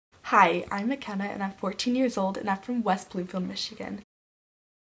Hi, I'm Makenna and I'm 14 years old and I'm from West Bloomfield, Michigan.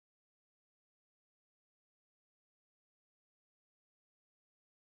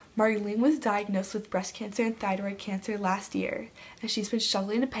 Marlene was diagnosed with breast cancer and thyroid cancer last year, and she's been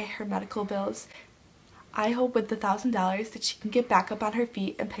struggling to pay her medical bills. I hope with the $1,000 that she can get back up on her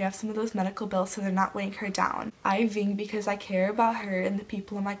feet and pay off some of those medical bills so they're not weighing her down. I VING because I care about her and the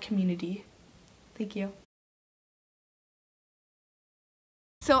people in my community. Thank you.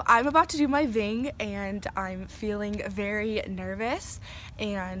 So I'm about to do my VING and I'm feeling very nervous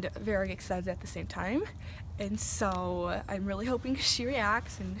and very excited at the same time. And so I'm really hoping she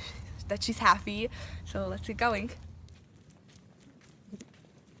reacts and that she's happy. So let's get going.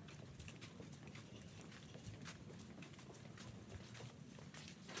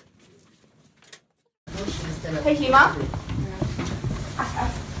 Hey Hema, I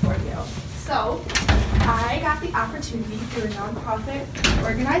have for you. So I got the opportunity through a nonprofit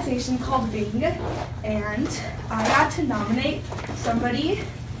organization called VING, and I got to nominate somebody.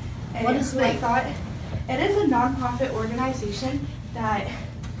 And what is VING? I thought it is a nonprofit organization that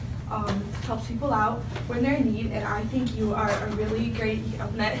helps people out when they're in need, and I think you are a really great,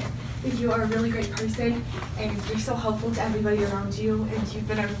 you are a really great person, and you're so helpful to everybody around you, and you've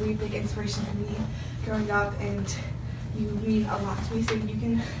been a really big inspiration for me growing up, and you mean a lot to me, so you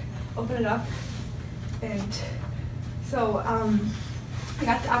can open it up. And so I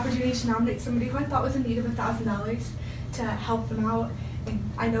got the opportunity to nominate somebody who I thought was in need of $1,000 to help them out.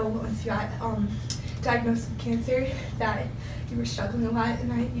 And I know once you got diagnosed with cancer that you were struggling a lot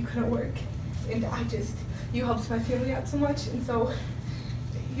and you couldn't work. And you helped my family out so much, and so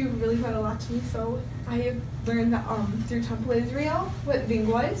you really meant a lot to me. So I have learned that through Temple Israel what VING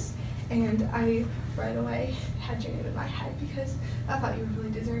was, and I right away had your name in my head because I thought you were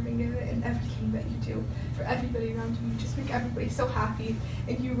really deserving of it, and everything that you do for everybody around you, you just make everybody so happy,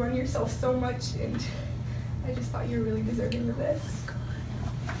 and you run yourself so much, and I just thought you were really deserving of this.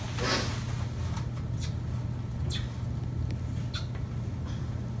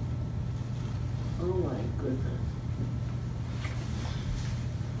 Oh my goodness.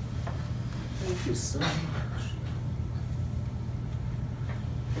 Thank you so much.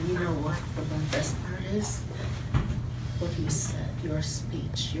 And you know what the best part is? What you said, your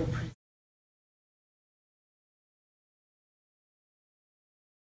speech, your